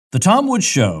The Tom Woods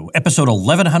Show, episode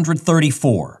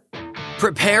 1134.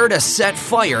 Prepare to set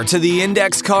fire to the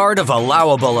index card of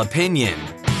allowable opinion.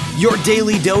 Your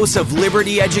daily dose of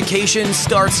liberty education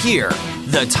starts here.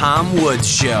 The Tom Woods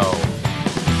Show.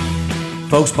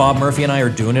 Folks, Bob Murphy and I are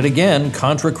doing it again.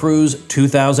 Contra Cruise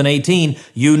 2018.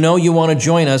 You know you want to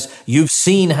join us. You've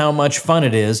seen how much fun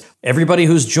it is. Everybody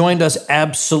who's joined us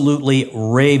absolutely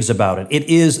raves about it. It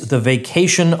is the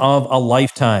vacation of a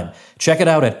lifetime. Check it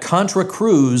out at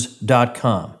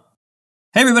contracruise.com.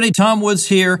 Hey everybody, Tom Woods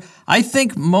here. I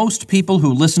think most people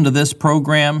who listen to this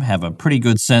program have a pretty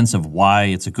good sense of why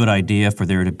it's a good idea for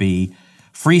there to be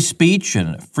free speech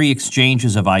and free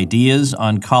exchanges of ideas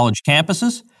on college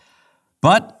campuses.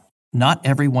 But not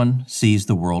everyone sees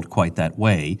the world quite that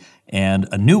way, and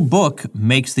a new book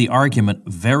makes the argument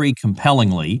very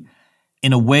compellingly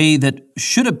in a way that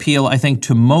should appeal, I think,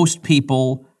 to most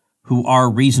people who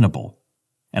are reasonable.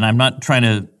 And I'm not trying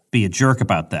to be a jerk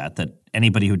about that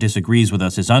anybody who disagrees with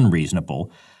us is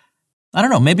unreasonable. I don't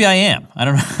know, maybe I am. I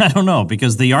don't know,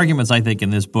 because the arguments I think in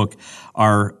this book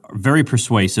are very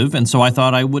persuasive, and so I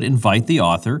thought I would invite the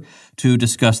author to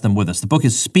discuss them with us. The book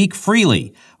is Speak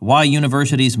Freely: Why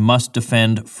Universities Must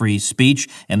Defend Free Speech,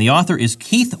 and the author is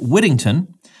Keith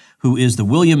Whittington, who is the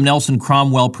William Nelson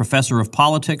Cromwell Professor of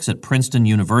Politics at Princeton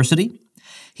University.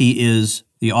 He is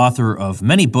the author of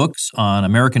many books on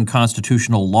American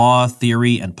constitutional law,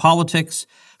 theory, and politics,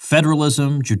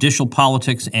 federalism, judicial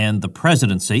politics, and the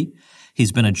presidency.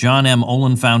 He's been a John M.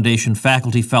 Olin Foundation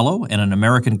Faculty Fellow and an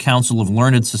American Council of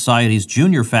Learned Societies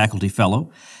Junior Faculty Fellow,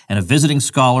 and a visiting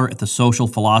scholar at the Social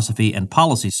Philosophy and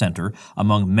Policy Center,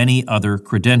 among many other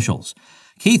credentials.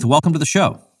 Keith, welcome to the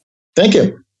show. Thank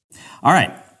you. All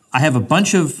right. I have a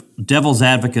bunch of devil's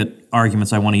advocate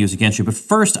arguments I want to use against you, but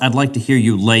first I'd like to hear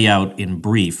you lay out in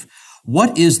brief,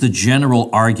 what is the general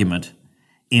argument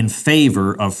in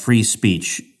favor of free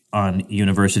speech on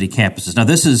university campuses? Now,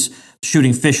 this is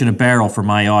shooting fish in a barrel for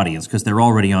my audience because they're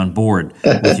already on board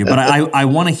with you, but I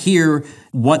want to hear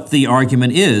what the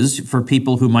argument is for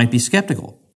people who might be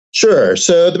skeptical. Sure.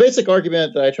 So the basic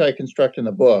argument that I try to construct in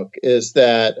the book is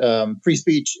that free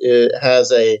speech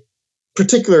has a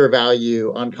particular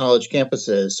value on college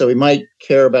campuses. So we might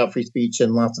care about free speech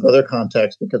in lots of other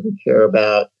contexts because we care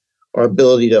about our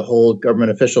ability to hold government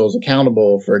officials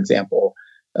accountable, for example.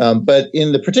 But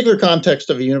in the particular context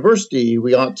of a university,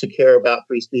 we ought to care about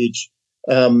free speech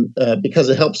because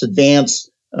it helps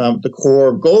advance the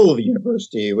core goal of a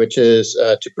university, which is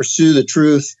to pursue the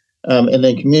truth and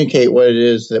then communicate what it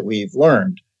is that we've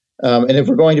learned. And if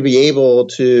we're going to be able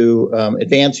to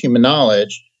advance human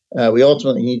knowledge, we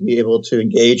ultimately need to be able to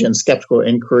engage in skeptical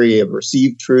inquiry of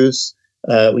received truths.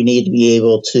 We need to be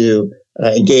able to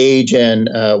engage in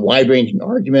wide-ranging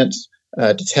arguments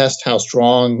to test how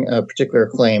strong particular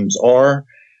claims are.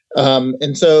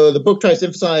 And so the book tries to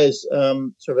emphasize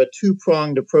sort of a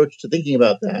two-pronged approach to thinking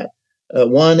about that.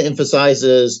 One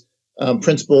emphasizes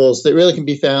principles that really can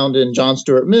be found in John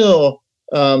Stuart Mill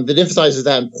that emphasizes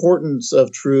that importance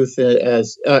of truth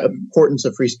as importance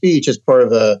of free speech as part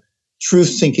of a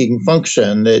truth-seeking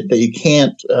function, that you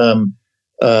can't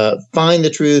find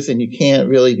the truth and you can't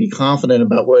really be confident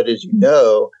about what it is you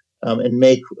know and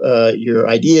make your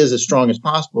ideas as strong as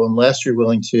possible unless you're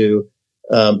willing to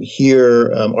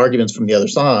hear arguments from the other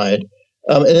side.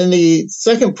 And then the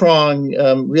second prong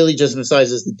really just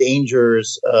emphasizes the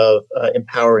dangers of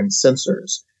empowering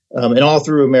censors. And all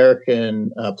through American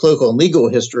political and legal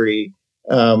history,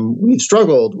 we've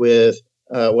struggled with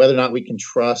whether or not we can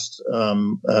trust,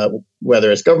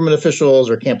 whether it's government officials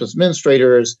or campus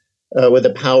administrators, with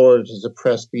the power to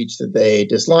suppress speech that they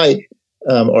dislike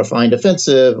or find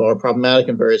offensive or problematic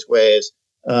in various ways.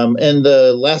 And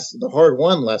the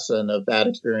hard-won lesson of that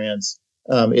experience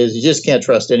is you just can't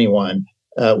trust anyone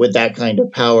with that kind of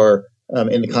power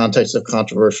in the context of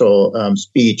controversial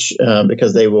speech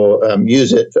because they will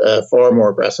use it far more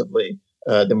aggressively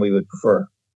than we would prefer.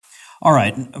 All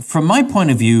right. From my point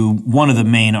of view, one of the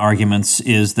main arguments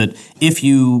is that if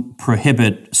you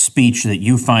prohibit speech that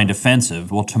you find offensive,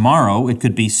 well, tomorrow it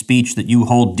could be speech that you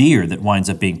hold dear that winds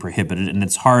up being prohibited, and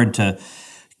it's hard to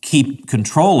keep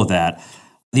control of that.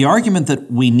 The argument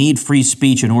that we need free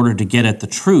speech in order to get at the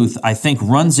truth, I think,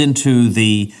 runs into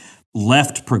the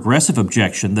left progressive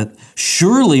objection that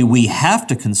surely we have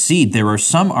to concede there are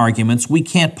some arguments we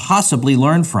can't possibly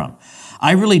learn from.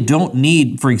 I really don't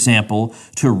need, for example,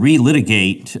 to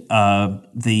relitigate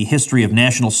the history of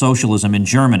National Socialism in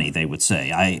Germany, they would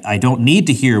say. I don't need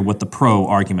to hear what the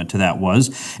pro-argument to that was,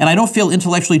 and I don't feel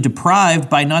intellectually deprived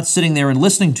by not sitting there and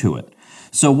listening to it.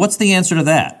 So what's the answer to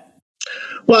that?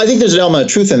 Well, I think there's an element of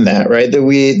truth in that, right?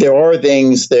 That there are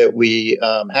things that we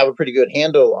have a pretty good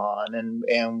handle on,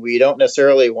 and we don't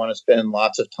necessarily want to spend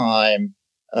lots of time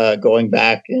going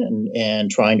back and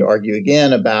trying to argue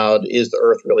again about, is the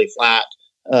Earth really flat?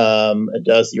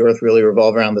 Does the Earth really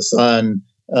revolve around the sun?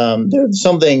 There are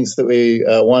some things that we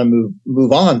want to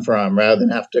move on from rather than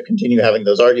have to continue having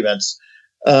those arguments.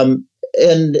 And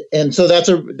so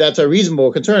that's a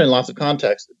reasonable concern in lots of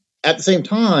contexts. At the same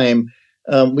time,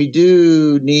 we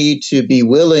do need to be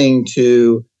willing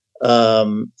to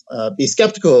be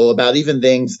skeptical about even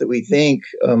things that we think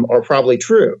are probably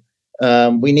true.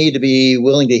 We need to be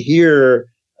willing to hear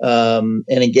and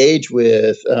engage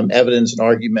with evidence and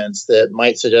arguments that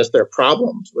might suggest there are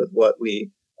problems with what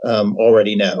we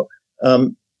already know.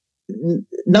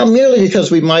 Not merely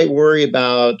because we might worry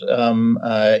about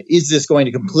is this going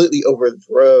to completely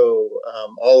overthrow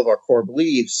all of our core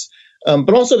beliefs,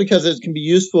 but also because it can be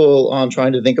useful on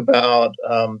trying to think about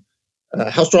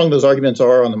how strong those arguments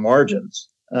are on the margins.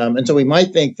 And so we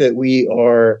might think that we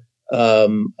are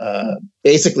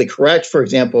basically correct, for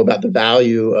example, about the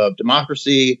value of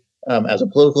democracy as a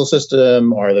political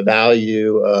system, or the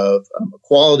value of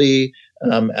equality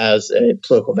as a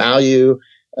political value.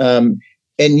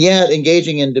 And yet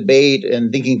engaging in debate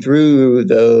and thinking through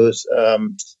those,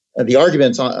 the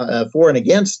arguments for and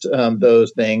against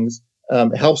those things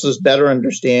helps us better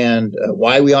understand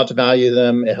why we ought to value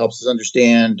them. It helps us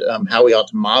understand how we ought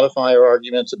to modify our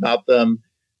arguments about them,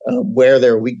 where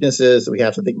there are weaknesses that we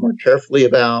have to think more carefully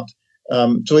about.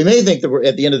 So we may think that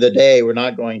at the end of the day, we're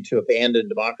not going to abandon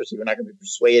democracy. We're not going to be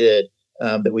persuaded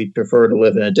that we prefer to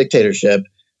live in a dictatorship.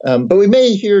 But we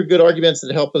may hear good arguments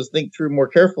that help us think through more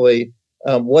carefully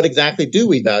what exactly do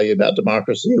we value about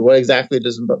democracy? What exactly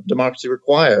does democracy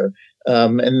require?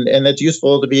 And that's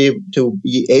useful to be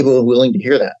able and willing to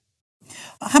hear that.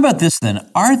 How about this then?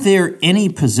 Are there any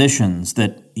positions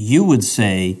that you would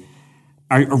say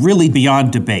are really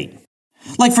beyond debate?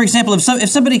 Like, for example, if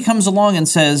somebody comes along and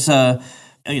says,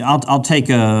 I'll take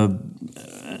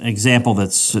an example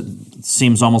that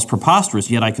seems almost preposterous,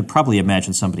 yet I could probably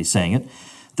imagine somebody saying it,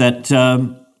 that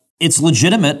it's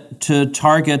legitimate to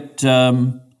target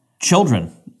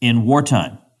children in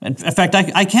wartime. In fact,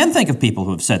 I can think of people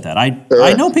who have said that.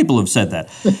 I know people who have said that.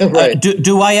 Right.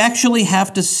 Do I actually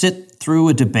have to sit through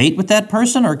a debate with that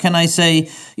person, or can I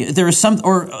say there is some?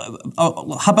 Or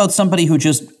how about somebody who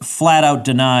just flat out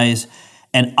denies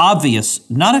an obvious,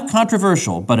 not a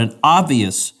controversial, but an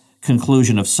obvious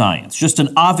conclusion of science, just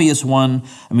an obvious one?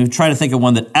 I mean, try to think of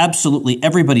one that absolutely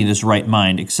everybody in his right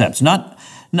mind accepts. Not.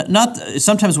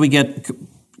 Sometimes we get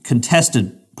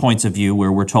contested points of view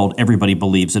where we're told everybody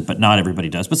believes it, but not everybody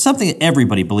does. But something that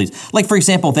everybody believes, like, for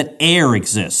example, that air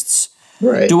exists.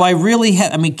 Right. Do I really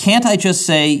have? I mean, can't I just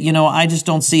say, I just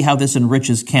don't see how this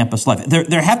enriches campus life?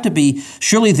 There have to be.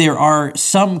 Surely there are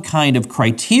some kind of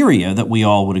criteria that we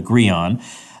all would agree on.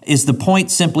 Is the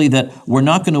point simply that we're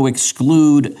not going to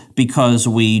exclude because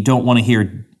we don't want to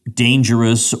hear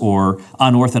dangerous or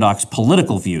unorthodox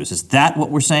political views? Is that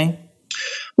what we're saying?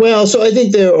 Well, so I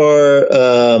think there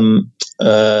are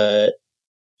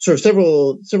sort of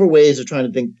several ways of trying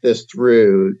to think this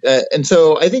through. And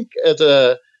so I think as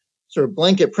a sort of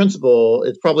blanket principle,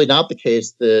 it's probably not the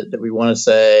case that we want to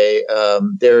say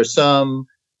there are some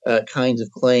kinds of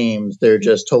claims that are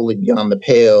just totally beyond the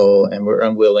pale and we're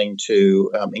unwilling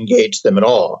to engage them at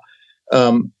all.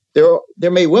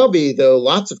 There may well be, though,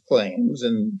 lots of claims,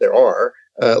 and there are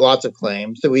lots of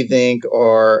claims that we think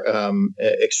are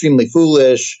extremely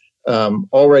foolish,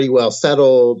 already well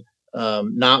settled,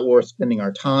 not worth spending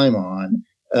our time on.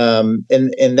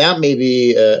 And that may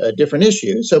be a different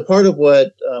issue. So part of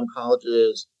what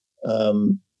colleges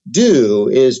do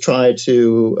is try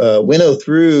to winnow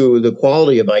through the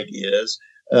quality of ideas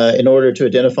in order to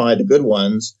identify the good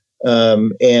ones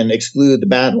and exclude the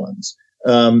bad ones.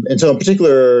 And so in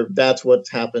particular, that's what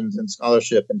happens in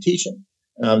scholarship and teaching.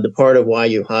 The part of why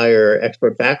you hire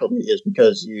expert faculty is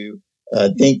because you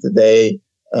think that they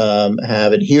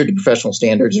have adhered to professional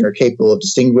standards and are capable of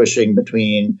distinguishing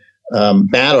between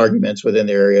bad arguments within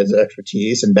their areas of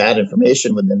expertise and bad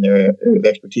information within their area of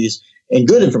expertise and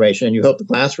good information. And you hope the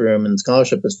classroom and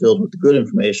scholarship is filled with the good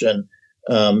information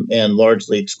and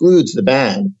largely excludes the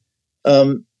bad.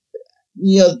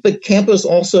 But campus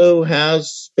also has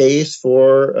space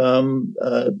for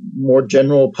more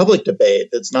general public debate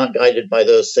that's not guided by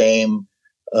those same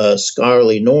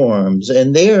scholarly norms.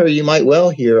 And there you might well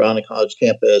hear on a college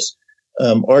campus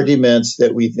arguments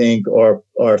that we think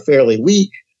are fairly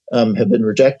weak, have been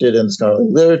rejected in scholarly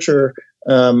literature,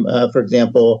 for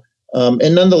example.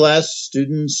 And nonetheless,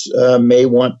 students may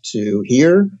want to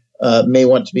hear, may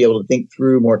want to be able to think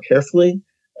through more carefully.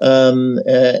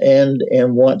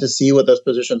 and want to see what those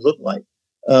positions look like.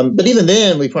 But even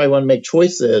then, we probably want to make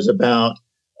choices about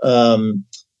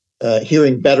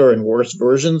hearing better and worse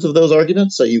versions of those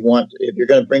arguments. So if you're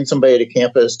going to bring somebody to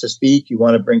campus to speak, you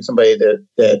want to bring somebody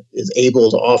that is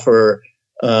able to offer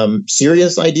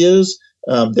serious ideas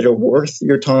that are worth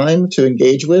your time to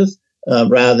engage with,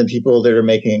 rather than people that are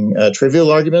making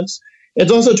trivial arguments.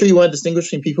 It's also true you want to distinguish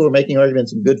between people who are making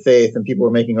arguments in good faith and people who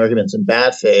are making arguments in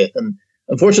bad faith. And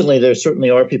unfortunately, there certainly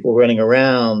are people running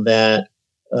around that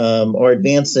are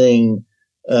advancing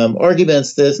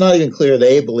arguments that it's not even clear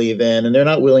they believe in, and they're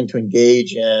not willing to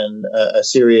engage in a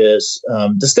serious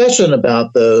discussion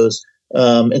about those.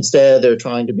 Instead, they're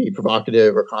trying to be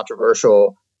provocative or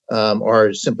controversial,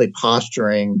 or simply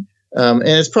posturing. And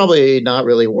it's probably not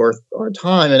really worth our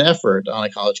time and effort on a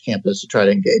college campus to try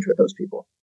to engage with those people.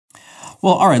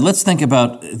 Well, all right, let's think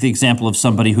about the example of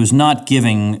somebody who's not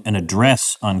giving an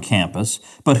address on campus,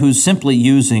 but who's simply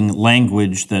using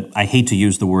language that, I hate to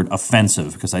use the word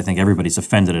offensive, because I think everybody's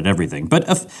offended at everything,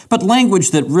 but language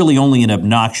that really only an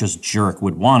obnoxious jerk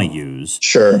would want to use.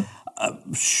 Sure.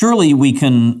 Surely we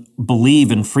can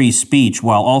believe in free speech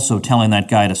while also telling that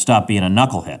guy to stop being a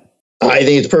knucklehead. I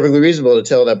think it's perfectly reasonable to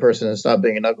tell that person to stop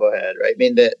being a knucklehead, right? I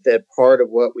mean, that part of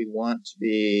what we want to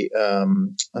be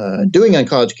doing on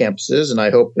college campuses, and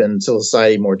I hope in civil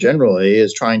society more generally,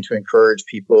 is trying to encourage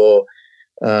people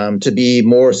to be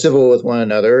more civil with one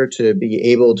another, to be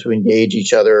able to engage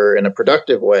each other in a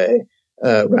productive way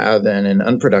rather than in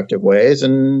unproductive ways,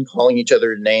 and calling each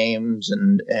other names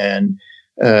and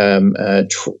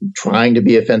trying to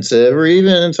be offensive, or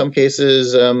even in some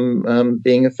cases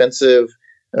being offensive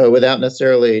without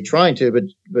necessarily trying to,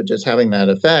 but just having that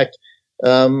effect,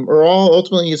 are all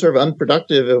ultimately sort of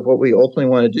unproductive of what we ultimately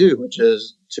want to do, which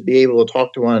is to be able to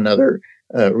talk to one another,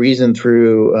 reason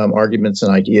through arguments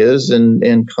and ideas,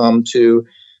 and come to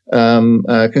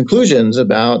conclusions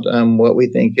about what we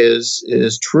think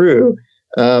is true.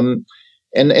 And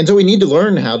so we need to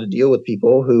learn how to deal with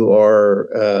people who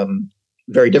are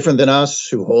very different than us,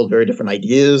 who hold very different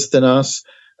ideas than us.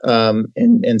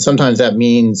 And sometimes that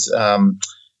means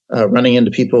running into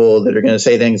people that are going to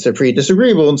say things that are pretty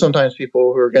disagreeable, and sometimes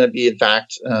people who are going to be, in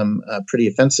fact, pretty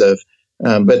offensive.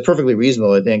 But it's perfectly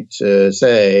reasonable, I think, to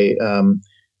say,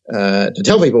 to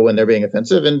tell people when they're being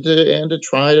offensive, and to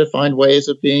try to find ways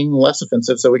of being less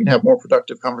offensive so we can have more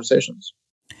productive conversations.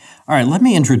 All right, let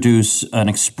me introduce an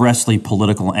expressly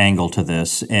political angle to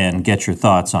this and get your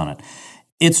thoughts on it.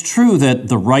 It's true that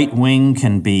the right wing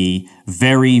can be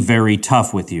very, very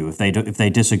tough with you if they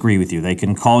disagree with you. They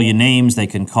can call you names. They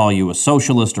can call you a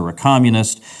socialist or a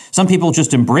communist. Some people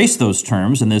just embrace those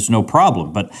terms, and there's no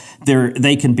problem. But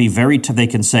they can be they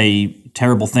can say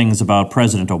terrible things about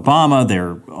President Obama.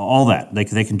 They're all that.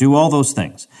 They can do all those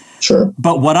things. Sure.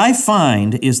 But what I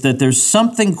find is that there's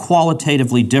something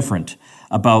qualitatively different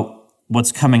about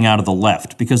what's coming out of the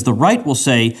left, because the right will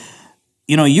say,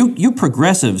 you know, you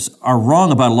progressives are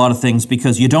wrong about a lot of things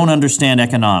because you don't understand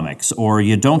economics, or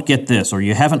you don't get this, or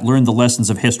you haven't learned the lessons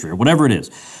of history, or whatever it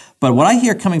is. But what I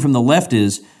hear coming from the left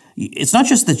is, it's not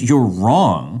just that you're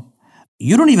wrong,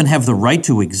 you don't even have the right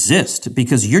to exist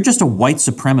because you're just a white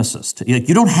supremacist.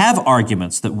 You don't have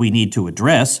arguments that we need to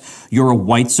address. You're a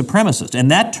white supremacist. And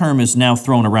that term is now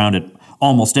thrown around at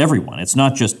almost everyone. It's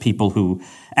not just people who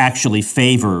actually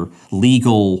favor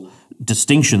legal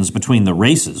distinctions between the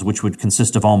races, which would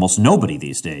consist of almost nobody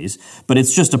these days, but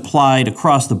it's just applied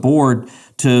across the board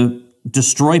to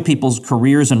destroy people's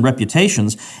careers and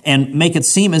reputations and make it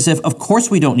seem as if, of course,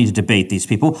 we don't need to debate these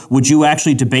people. Would you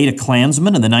actually debate a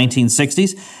Klansman in the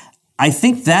 1960s? I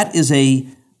think that is a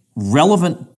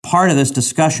relevant part of this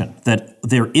discussion, that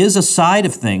there is a side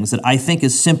of things that I think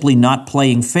is simply not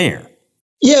playing fair.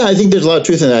 Yeah, I think there's a lot of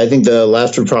truth in that. I think the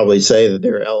left would probably say that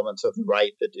there are elements of the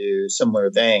right that do similar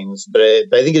things. But I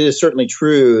think it is certainly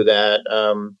true that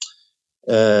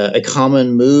a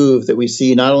common move that we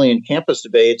see not only in campus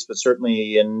debates, but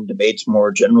certainly in debates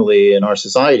more generally in our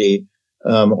society,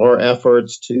 are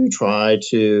efforts to try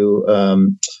to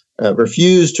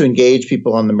refuse to engage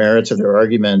people on the merits of their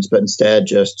arguments, but instead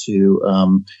just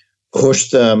to push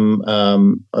them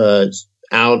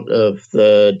out of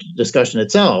the discussion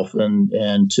itself,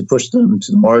 and to push them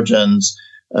to the margins,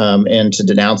 and to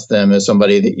denounce them as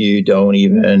somebody that you don't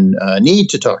even need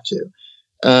to talk to.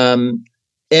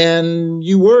 And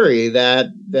you worry that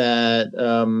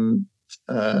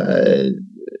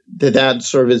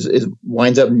sort of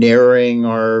winds up narrowing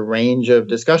our range of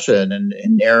discussion, and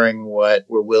narrowing what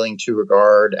we're willing to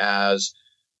regard as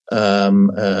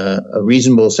a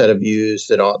reasonable set of views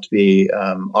that ought to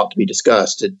be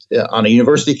discussed on a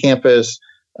university campus.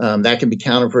 That can be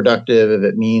counterproductive if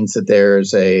it means that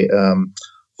there's a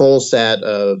whole set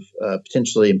of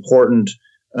potentially important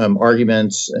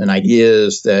arguments and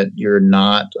ideas that you're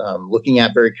not looking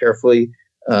at very carefully,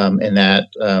 and that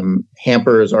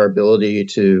hampers our ability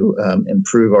to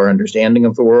improve our understanding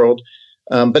of the world.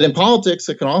 But in politics,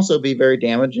 it can also be very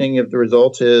damaging if the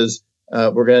result is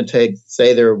we're going to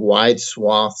say there are wide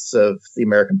swaths of the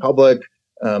American public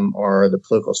or the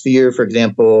political sphere, for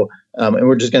example, and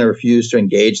we're just going to refuse to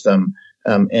engage them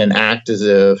and act as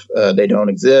if they don't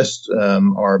exist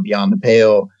or beyond the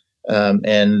pale.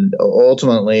 And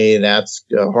ultimately, that's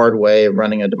a hard way of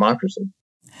running a democracy.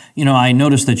 You know, I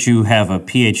noticed that you have a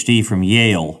PhD from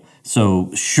Yale, so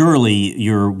surely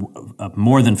you're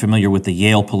more than familiar with the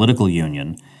Yale Political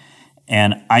Union.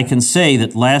 And I can say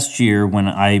that last year when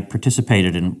I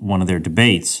participated in one of their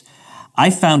debates, I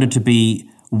found it to be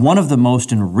one of the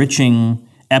most enriching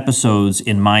episodes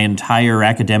in my entire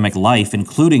academic life,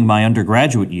 including my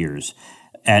undergraduate years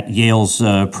at Yale's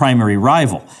primary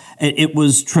rival. It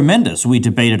was tremendous. We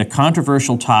debated a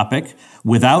controversial topic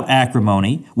without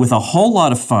acrimony, with a whole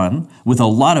lot of fun, with a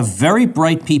lot of very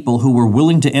bright people who were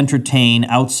willing to entertain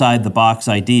outside-the-box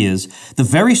ideas, the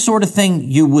very sort of thing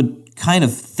you would kind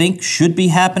of think should be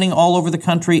happening all over the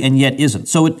country and yet isn't.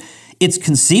 So it's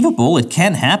conceivable. It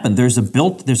can happen. There's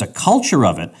a culture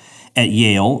of it at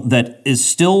Yale that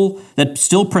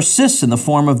still persists in the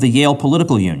form of the Yale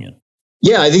Political Union.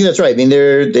 Yeah, I think that's right. I mean,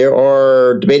 there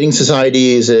are debating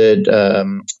societies at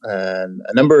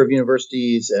a number of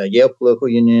universities. Yale Political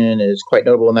Union is quite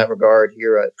notable in that regard.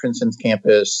 Here at Princeton's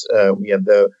campus, we have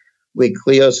the Whig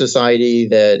Clio Society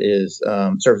that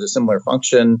serves a similar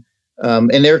function,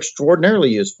 and they're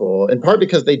extraordinarily useful. In part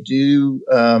because they do.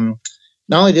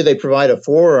 Not only do they provide a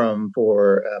forum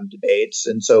for debates,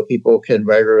 and so people can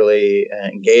regularly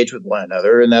engage with one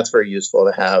another, and that's very useful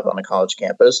to have on a college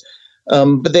campus.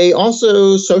 But they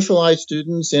also socialize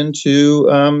students into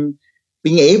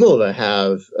being able to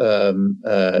have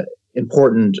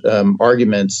important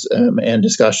arguments and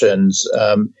discussions,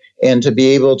 and to be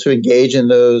able to engage in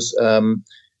those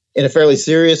in a fairly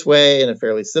serious way, in a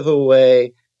fairly civil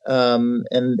way.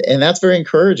 And that's very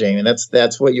encouraging. And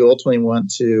that's what you ultimately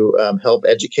want to help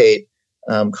educate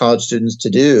college students to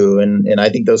do. And I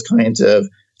think those kinds of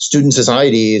student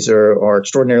societies are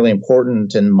extraordinarily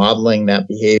important in modeling that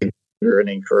behavior and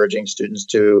encouraging students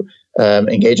to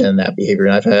engage in that behavior.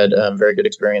 And I've had very good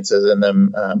experiences in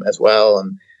them as well.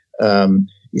 And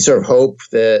you sort of hope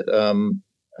that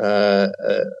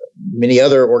many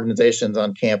other organizations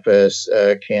on campus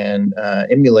can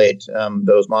emulate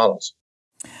those models.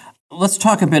 Let's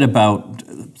talk a bit about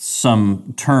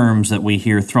some terms that we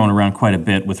hear thrown around quite a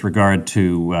bit with regard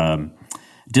to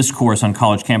discourse on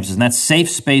college campuses, and that's safe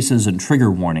spaces and trigger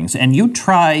warnings. And you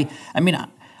try,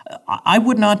 I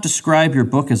would not describe your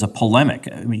book as a polemic.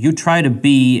 You try to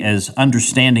be as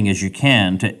understanding as you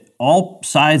can to all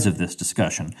sides of this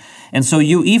discussion. And so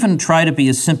you even try to be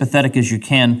as sympathetic as you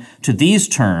can to these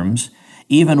terms,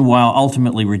 even while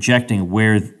ultimately rejecting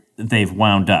where they've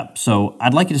wound up. So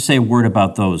I'd like you to say a word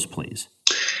about those, please.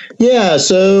 Yeah,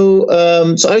 so I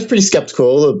was pretty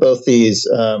skeptical of both these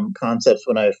concepts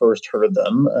when I first heard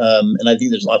them, and I think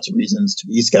there's lots of reasons to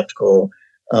be skeptical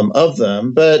of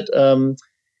them. But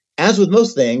as with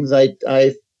most things, I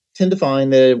tend to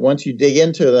find that once you dig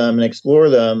into them and explore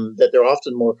them, that they're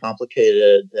often more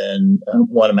complicated than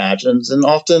one imagines, and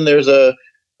often there's a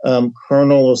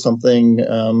kernel of something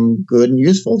good and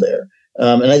useful there.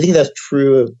 And I think that's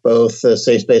true of both the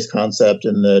safe space concept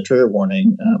and the trigger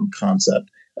warning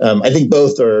concept. I think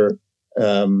both are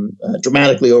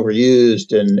dramatically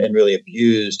overused and really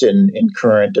abused in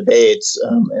current debates,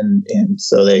 and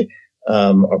so they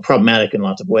are problematic in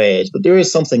lots of ways. But there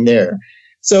is something there.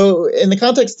 So in the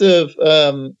context of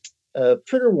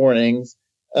trigger warnings,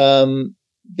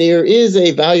 there is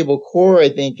a valuable core, I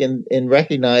think, in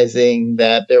recognizing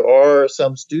that there are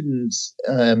some students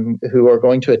who are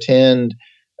going to attend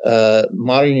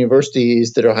modern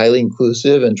universities that are highly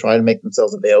inclusive and try to make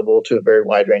themselves available to a very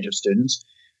wide range of students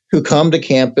who come to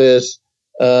campus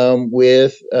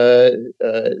with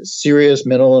serious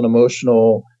mental and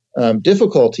emotional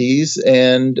difficulties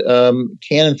and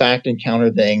can, in fact,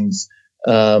 encounter things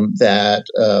that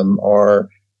are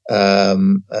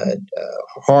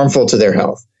harmful to their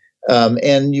health.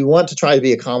 And you want to try to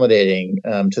be accommodating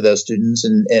to those students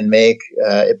and make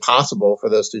it possible for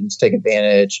those students to take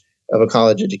advantage of a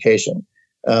college education.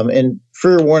 And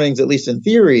trigger warnings, at least in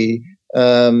theory,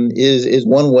 is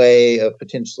one way of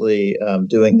potentially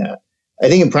doing that. I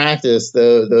think in practice,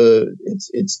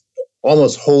 it's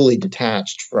almost wholly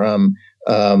detached from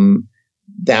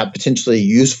that potentially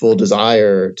useful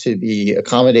desire to be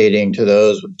accommodating to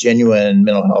those with genuine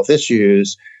mental health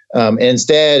issues, and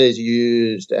instead is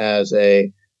used as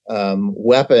a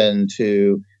weapon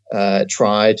to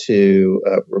try to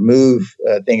remove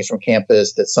things from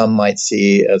campus that some might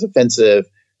see as offensive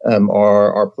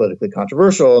or are politically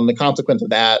controversial. And the consequence of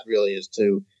that really is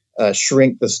to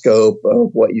shrink the scope of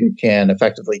what you can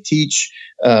effectively teach,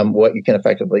 what you can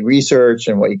effectively research,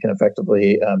 and what you can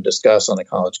effectively discuss on a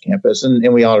college campus.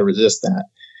 And we ought to resist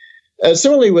that.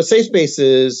 Similarly, with safe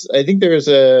spaces, I think there's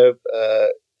a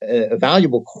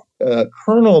valuable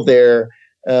kernel there,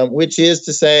 which is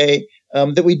to say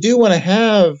that we do want to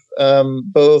have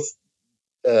both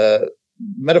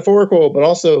metaphorical but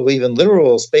also even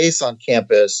literal space on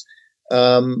campus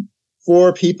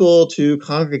for people to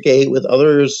congregate with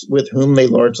others with whom they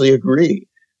largely agree.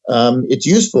 It's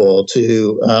useful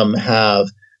to have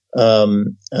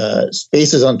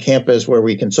spaces on campus where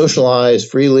we can socialize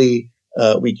freely.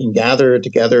 We can gather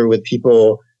together with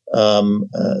people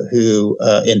who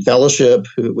in fellowship,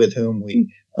 with whom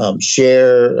we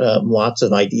share lots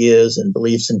of ideas and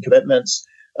beliefs and commitments.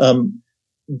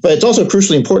 But it's also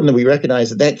crucially important that we recognize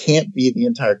that that can't be the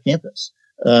entire campus.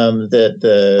 That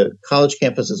the college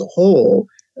campus as a whole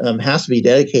has to be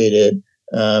dedicated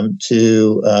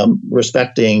to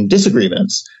respecting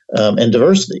disagreements and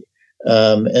diversity.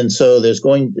 And so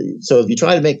so if you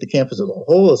try to make the campus as a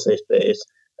whole a safe space,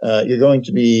 you're going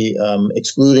to be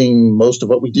excluding most of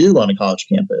what we do on a college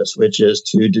campus, which is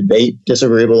to debate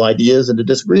disagreeable ideas and to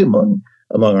disagree among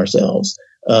ourselves.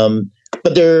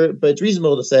 But it's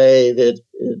reasonable to say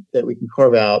that we can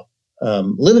carve out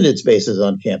limited spaces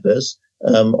on campus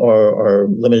or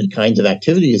limited kinds of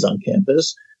activities on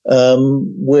campus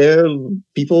where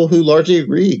people who largely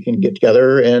agree can get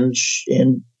together and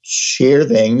share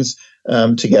things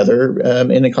together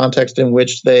in a context in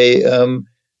which they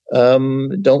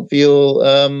don't feel,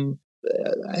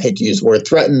 I hate to use the word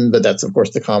threatened, but that's of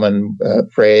course the common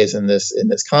phrase in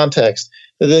this context,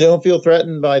 that they don't feel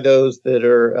threatened by those that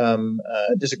are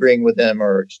disagreeing with them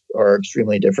or are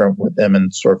extremely different with them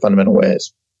in sort of fundamental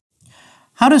ways.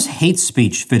 How does hate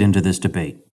speech fit into this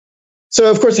debate? So,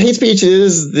 of course, hate speech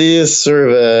is this sort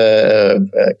of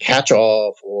a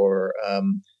catch-all for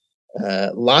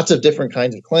lots of different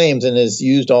kinds of claims and is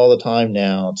used all the time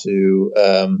now to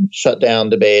shut down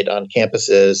debate on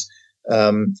campuses.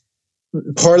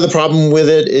 Part of the problem with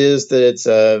it is that it's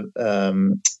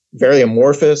very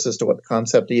amorphous as to what the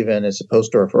concept even is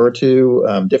supposed to refer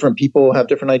to. Different people have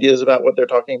different ideas about what they're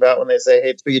talking about when they say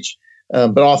hate speech,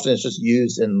 but often it's just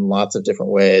used in lots of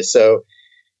different ways. So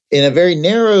in a very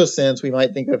narrow sense, we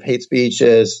might think of hate speech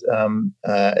as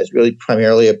really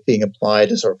primarily being applied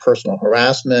to sort of personal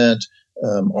harassment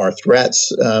or threats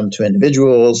to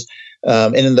individuals.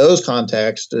 And in those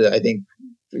contexts, I think,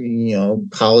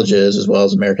 colleges as well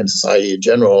as American society in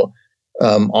general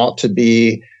ought to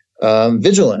be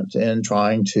vigilant in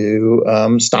trying to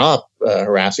stop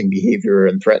harassing behavior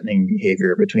and threatening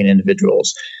behavior between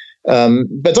individuals. But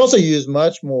it's also used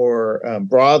much more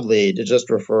broadly to just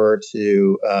refer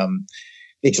to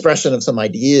the expression of some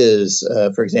ideas,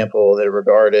 for example, that are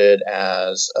regarded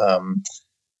as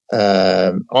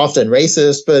often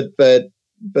racist,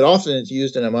 but often it's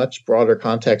used in a much broader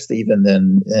context even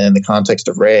than in the context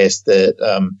of race, that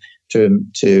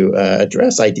to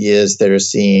address ideas that are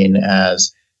seen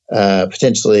as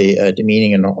potentially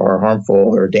demeaning or harmful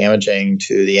or damaging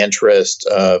to the interest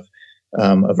of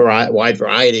wide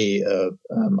variety of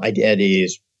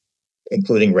identities,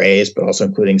 including race, but also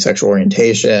including sexual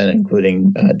orientation,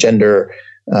 including gender,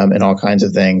 and all kinds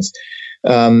of things.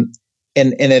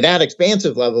 And at that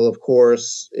expansive level, of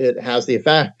course, it has the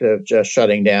effect of just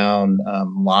shutting down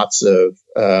lots of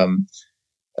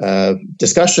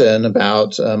discussion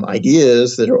about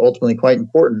ideas that are ultimately quite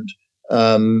important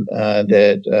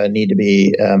that need to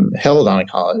be held on a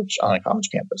college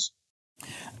campus.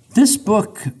 This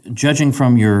book, judging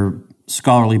from your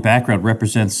scholarly background,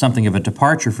 represents something of a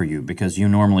departure for you, because you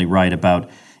normally write about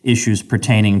issues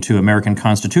pertaining to American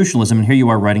constitutionalism, and here you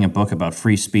are writing a book about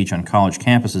free speech on college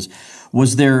campuses.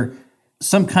 Was there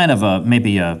some kind of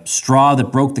maybe a straw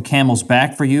that broke the camel's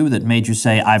back for you that made you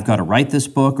say, I've got to write this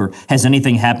book? Or has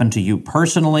anything happened to you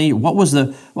personally? What was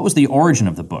the origin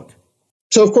of the book?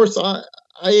 So, of course,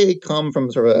 I come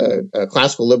from sort of a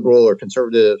classical liberal or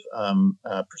conservative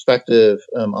perspective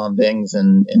on things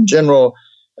in general,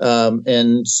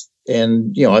 and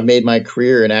I made my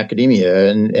career in academia,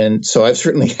 and so I've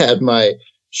certainly had my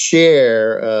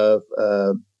share of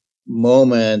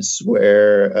moments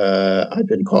where I've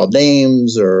been called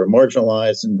names or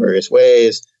marginalized in various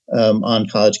ways on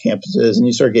college campuses, and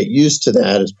you sort of get used to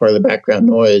that as part of the background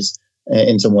noise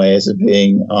in some ways of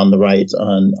being on the right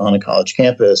on a college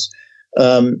campus.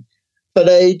 But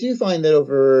I do find that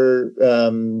over,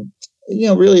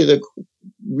 really the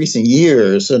recent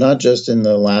years, so not just in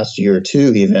the last year or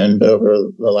two even, but over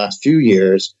the last few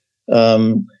years,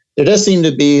 there does seem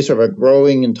to be sort of a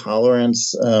growing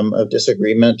intolerance of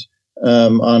disagreement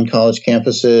on college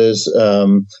campuses,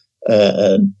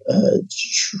 a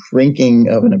shrinking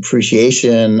of an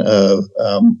appreciation of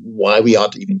why we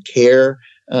ought to even care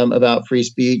about free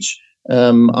speech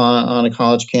on a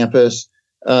college campus.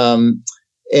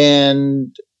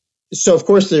 And so, of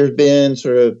course, there have been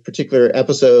sort of particular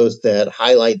episodes that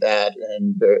highlight that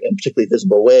in particularly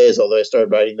visible ways, although I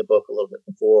started writing the book a little bit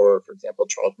before. For example,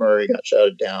 Charles Murray got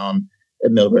shouted down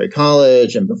at Middlebury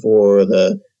College, and before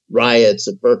the riots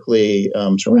at Berkeley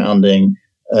surrounding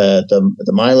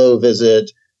the Milo visit.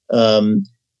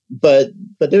 But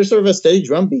there's sort of a steady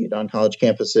drumbeat on college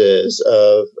campuses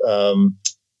of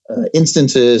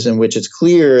instances in which it's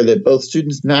clear that both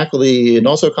students and faculty and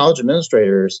also college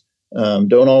administrators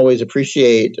don't always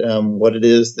appreciate what it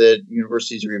is that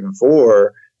universities are even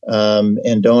for,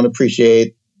 and don't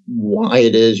appreciate why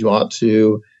it is you ought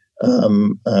to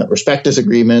respect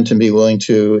disagreement and be willing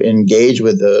to engage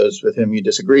with those with whom you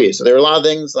disagree. So there are a lot of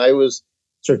things I was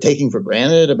sort of taking for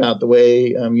granted about the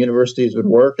way universities would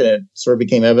work, and it sort of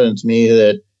became evident to me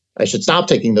that I should stop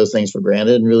taking those things for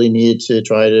granted and really need to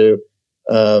try to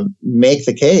make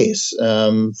the case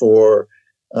for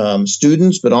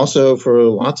students, but also for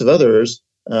lots of others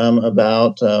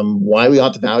about why we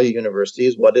ought to value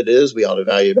universities, what it is we ought to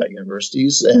value about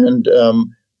universities, and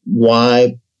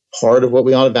why part of what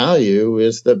we ought to value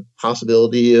is the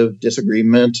possibility of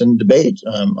disagreement and debate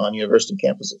on university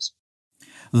campuses.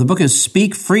 The book is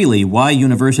Speak Freely, Why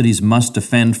Universities Must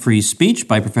Defend Free Speech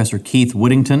by Professor Keith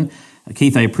Whittington.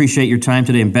 Keith, I appreciate your time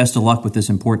today and best of luck with this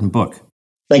important book.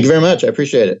 Thank you very much. I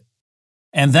appreciate it.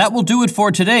 And that will do it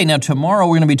for today. Now, tomorrow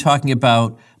we're going to be talking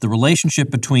about the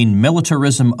relationship between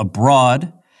militarism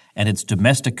abroad and its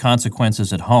domestic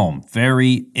consequences at home.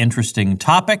 Very interesting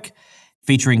topic,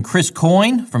 featuring Chris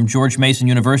Coyne from George Mason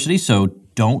University, so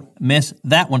don't miss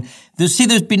that one.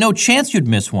 There'd be no chance you'd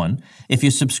miss one if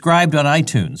you subscribed on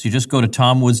iTunes. You just go to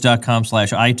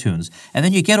tomwoods.com/iTunes, and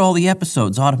then you get all the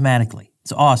episodes automatically.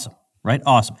 It's awesome. Right?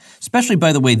 Awesome. Especially,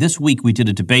 by the way, this week we did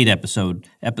a debate episode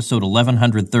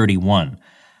 1131,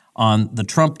 on the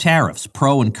Trump tariffs,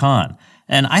 pro and con.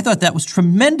 And I thought that was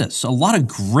tremendous. A lot of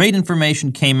great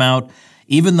information came out.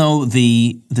 Even though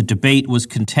the debate was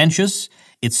contentious,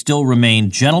 it still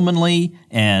remained gentlemanly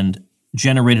and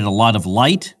generated a lot of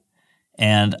light.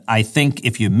 And I think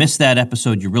if you missed that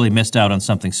episode, you really missed out on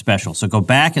something special. So go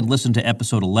back and listen to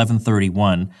episode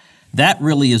 1131. That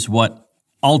really is what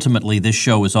ultimately this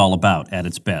show is all about at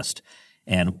its best.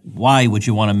 And why would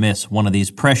you want to miss one of these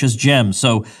precious gems?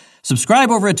 So subscribe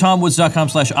over at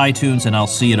tomwoods.com/iTunes, and I'll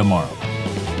see you tomorrow.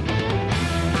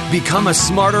 Become a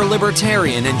smarter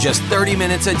libertarian in just 30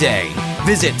 minutes a day.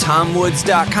 Visit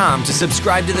tomwoods.com to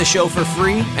subscribe to the show for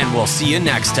free, and we'll see you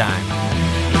next time.